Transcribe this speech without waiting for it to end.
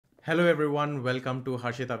Hello everyone, welcome to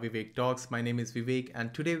Harshita Vivek Talks. My name is Vivek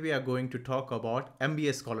and today we are going to talk about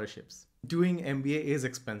MBA scholarships. Doing MBA is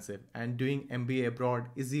expensive and doing MBA abroad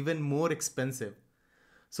is even more expensive.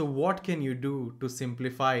 So what can you do to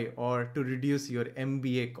simplify or to reduce your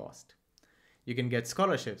MBA cost? You can get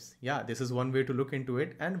scholarships. Yeah, this is one way to look into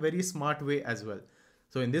it and very smart way as well.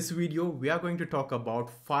 So in this video, we are going to talk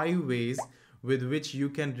about 5 ways with which you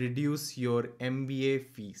can reduce your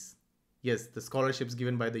MBA fees. Yes, the scholarships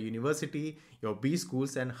given by the university, your B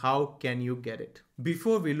schools, and how can you get it.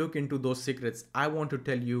 Before we look into those secrets, I want to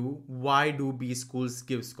tell you why do B schools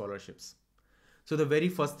give scholarships. So the very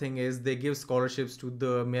first thing is they give scholarships to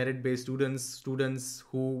the merit-based students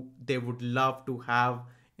who they would love to have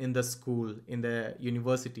in the school, in the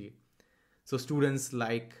university. So students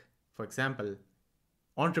like, for example,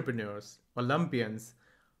 entrepreneurs, Olympians,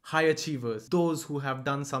 high achievers, those who have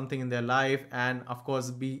done something in their life, and of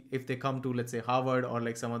course, if they come to, let's say, Harvard or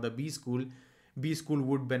like some other B school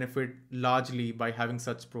would benefit largely by having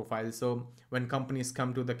such profiles. So when companies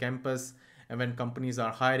come to the campus and when companies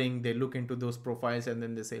are hiring, they look into those profiles and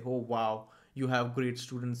then they say, oh wow, you have great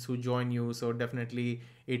students who join you, so definitely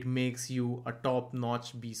it makes you a top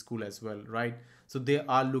notch B school as well, right? So they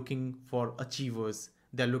are looking for achievers,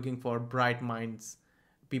 they're looking for bright minds,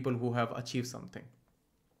 people who have achieved something.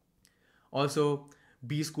 Also,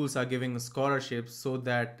 B schools are giving scholarships so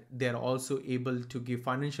that they're also able to give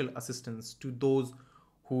financial assistance to those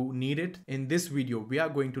who need it. In this video, we are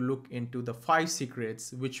going to look into the 5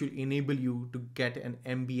 secrets which will enable you to get an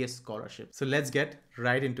MBA scholarship. So let's get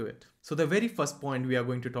right into it. So the very first point we are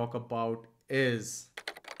going to talk about is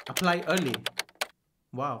apply early.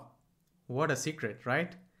 Wow, what a secret,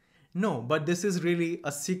 right? No, but this is really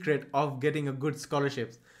a secret of getting a good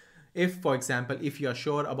scholarship. If, for example, if you are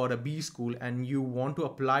sure about a B school and you want to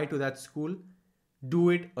apply to that school,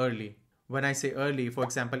 do it early. When I say early, for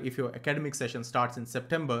example, if your academic session starts in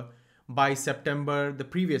September, by September the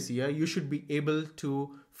previous year, you should be able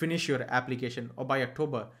to finish your application, or by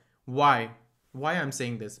October. Why? Why I'm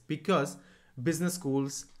saying this? Because business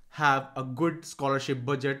schools have a good scholarship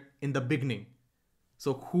budget in the beginning.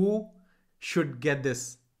 So who should get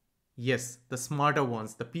this? Yes, the smarter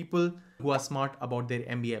ones, the people who are smart about their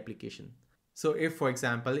MBA application. So if, for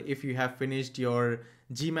example, if you have finished your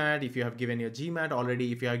GMAT, if you have given your GMAT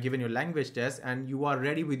already, if you have given your language test and you are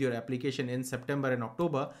ready with your application in September and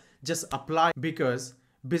October, just apply, because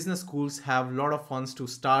business schools have a lot of funds to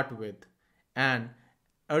start with. And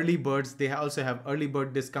early birds, they also have early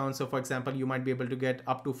bird discounts. So for example, you might be able to get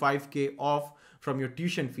up to 5K off from your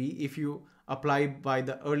tuition fee if you apply by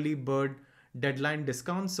the early bird deadline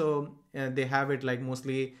discount. So they have it like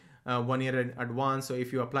mostly 1 year in advance. So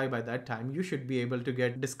if you apply by that time, you should be able to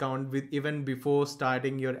get discount with even before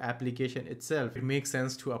starting your application itself. It makes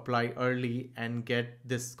sense to apply early and get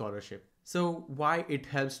this scholarship. So why it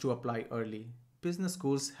helps to apply early? Business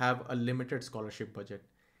schools have a limited scholarship budget,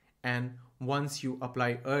 and once you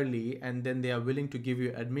apply early and then they are willing to give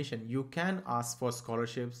you admission, you can ask for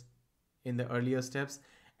scholarships in the earlier steps,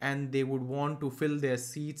 and they would want to fill their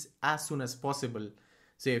seats as soon as possible.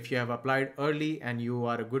 So if you have applied early and you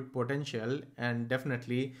are a good potential, and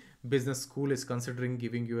definitely business school is considering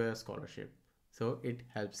giving you a scholarship, so it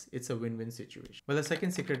helps. It's a win-win situation. Well, the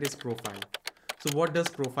second secret is profile. So what does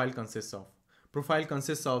profile consist of? Profile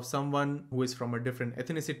consists of someone who is from a different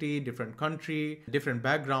ethnicity, different country, different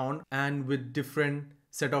background, and with different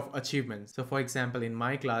set of achievements. So for example, in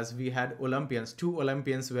my class, we had Olympians. 2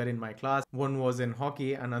 Olympians were in my class. One was in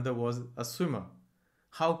hockey, another was a swimmer.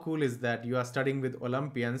 How cool is that? You are studying with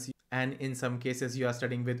Olympians, and in some cases you are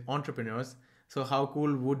studying with entrepreneurs. So how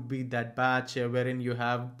cool would be that batch wherein you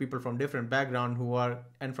have people from different background who are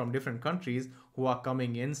and from different countries who are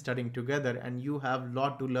coming in studying together, and you have a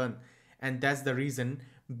lot to learn. And that's the reason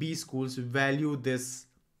B schools value this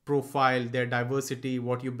profile, their diversity,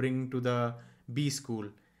 what you bring to the B school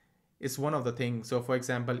is one of the things. So for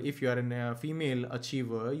example, if you are a female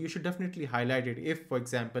achiever, you should definitely highlight it. If, for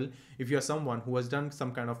example, if you're someone who has done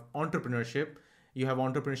some kind of entrepreneurship, you have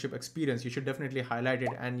entrepreneurship experience, you should definitely highlight it,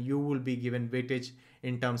 and you will be given weightage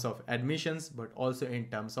in terms of admissions, but also in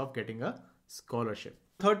terms of getting a scholarship.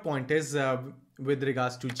 Third point is with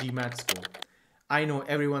regards to GMAT score. I know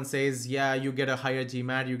everyone says, yeah, you get a higher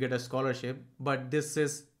GMAT, you get a scholarship, but this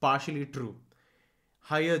is partially true.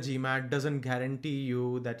 Higher GMAT doesn't guarantee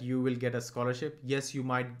you that you will get a scholarship. Yes, you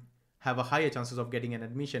might have a higher chances of getting an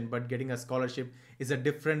admission, but getting a scholarship is a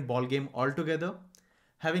different ballgame altogether.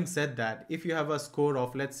 Having said that, if you have a score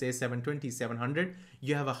of, let's say, 720, 700,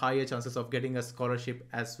 you have a higher chances of getting a scholarship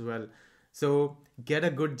as well. So get a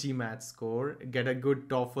good GMAT score, get a good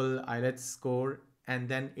TOEFL, IELTS score, and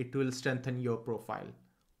then it will strengthen your profile.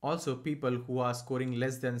 Also, people who are scoring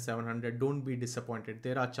less than 700, don't be disappointed.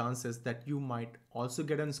 There are chances that you might also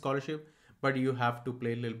get a scholarship, but you have to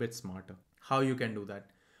play a little bit smarter. How you can do that?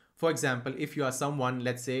 For example, if you are someone,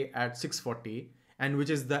 let's say at 640, and which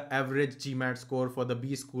is the average GMAT score for the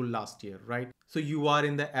B school last year, right? So you are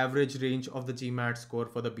in the average range of the GMAT score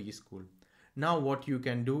for the B school. Now what you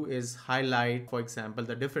can do is highlight, for example,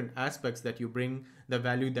 the different aspects that you bring, the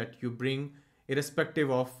value that you bring,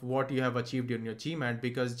 irrespective of what you have achieved in your GMAT,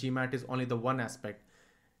 because GMAT is only the one aspect.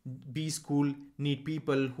 B school need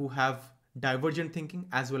people who have divergent thinking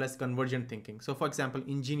as well as convergent thinking. So for example,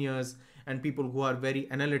 engineers and people who are very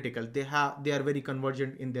analytical, they are very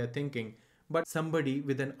convergent in their thinking. But somebody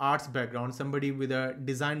with an arts background, somebody with a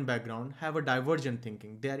design background have a divergent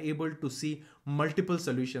thinking. They are able to see multiple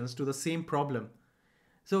solutions to the same problem.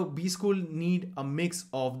 So B school need a mix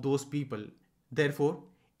of those people. Therefore,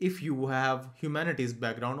 if you have humanities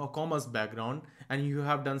background or commerce background and you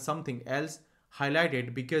have done something else, highlight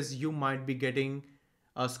it, because you might be getting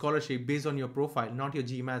a scholarship based on your profile, not your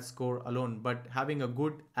GMAT score alone, but having a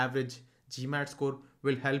good average GMAT score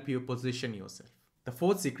will help you position yourself. The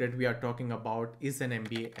fourth secret we are talking about is an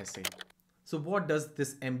MBA essay. So what does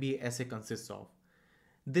this MBA essay consist of?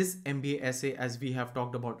 This MBA essay, as we have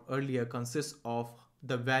talked about earlier, consists of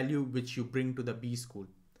the value which you bring to the B school.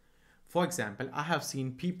 For example, I have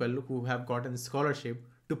seen people who have gotten scholarship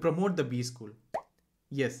to promote the B school.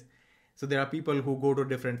 Yes. So there are people who go to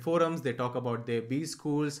different forums, they talk about their B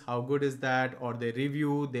schools, how good is that, or they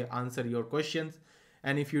review, they answer your questions.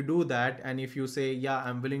 And if you do that, and if you say, yeah,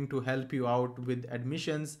 I'm willing to help you out with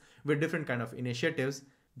admissions, with different kind of initiatives,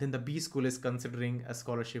 then the B school is considering a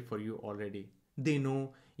scholarship for you already. They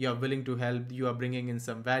know you are willing to help, you are bringing in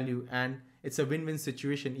some value, and it's a win-win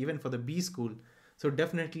situation even for the B school. So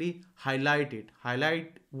definitely highlight it.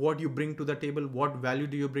 Highlight what you bring to the table, what value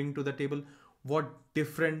do you bring to the table, what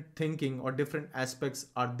different thinking or different aspects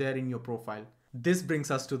are there in your profile. This brings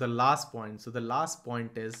us to the last point. So the last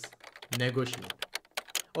point is negotiate.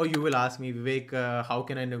 Or you will ask me, Vivek, how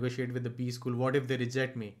can I negotiate with the B school? What if they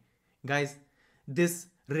reject me? Guys, this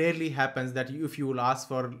rarely happens that if you will ask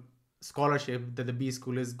for scholarship, that the B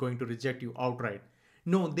school is going to reject you outright.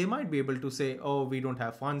 No, they might be able to say, oh, we don't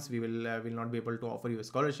have funds, we will not be able to offer you a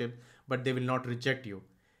scholarship, but they will not reject you.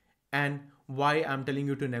 And why I'm telling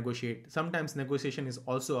you to negotiate. Sometimes negotiation is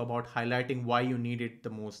also about highlighting why you need it the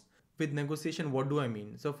most. With negotiation, what do I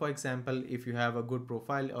mean? So for example, if you have a good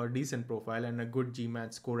profile or decent profile and a good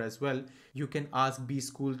GMAT score as well, you can ask B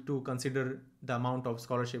school to consider the amount of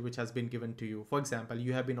scholarship which has been given to you. For example,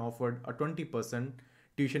 you have been offered a 20%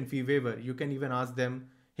 tuition fee waiver. You can even ask them,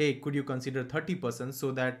 hey, could you consider 30%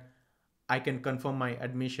 so that I can confirm my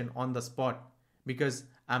admission on the spot, because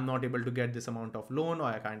I'm not able to get this amount of loan or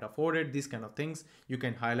I can't afford it, these kind of things. You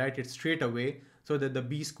can highlight it straight away so that the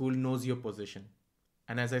B school knows your position.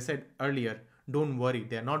 And as I said earlier, don't worry,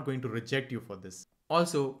 they're not going to reject you for this.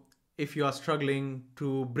 Also, if you are struggling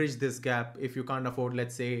to bridge this gap, if you can't afford,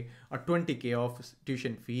 let's say, a 20K of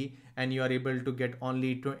tuition fee and you are able to get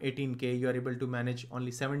only 18K, you are able to manage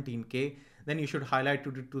only 17K, then you should highlight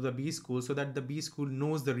to the B school so that the B school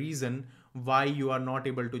knows the reason why you are not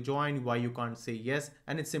able to join, why you can't say yes.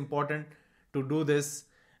 And it's important to do this,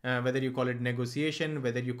 whether you call it negotiation,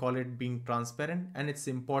 whether you call it being transparent, and it's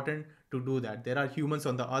important to do that. There are humans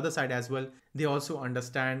on the other side as well. They also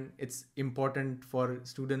understand it's important for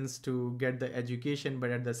students to get the education, but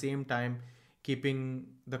at the same time, keeping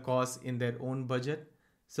the costs in their own budget.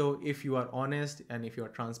 So if you are honest and if you are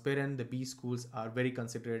transparent, the B schools are very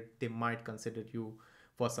considerate. They might consider you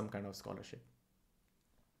for some kind of scholarship.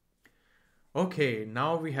 Okay,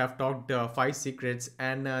 now we have talked 5 secrets,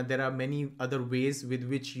 and there are many other ways with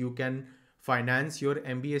which you can finance your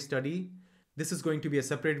MBA study. This is going to be a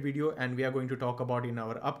separate video and we are going to talk about in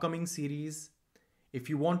our upcoming series. If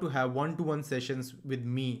you want to have one-to-one sessions with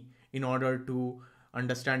me in order to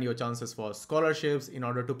understand your chances for scholarships, in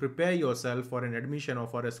order to prepare yourself for an admission or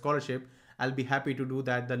for a scholarship, I'll be happy to do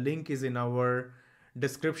that. The link is in our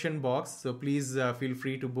description box. So please feel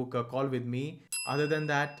free to book a call with me. Other than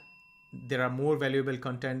that, there are more valuable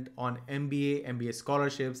content on MBA, MBA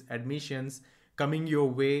scholarships, admissions coming your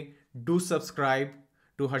way. Do subscribe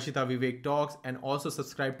to Harshita Vivek Talks and also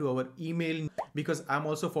subscribe to our email, because I'm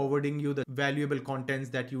also forwarding you the valuable contents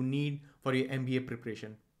that you need for your MBA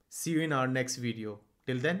preparation. See you in our next video.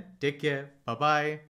 Till then, take care. Bye-bye.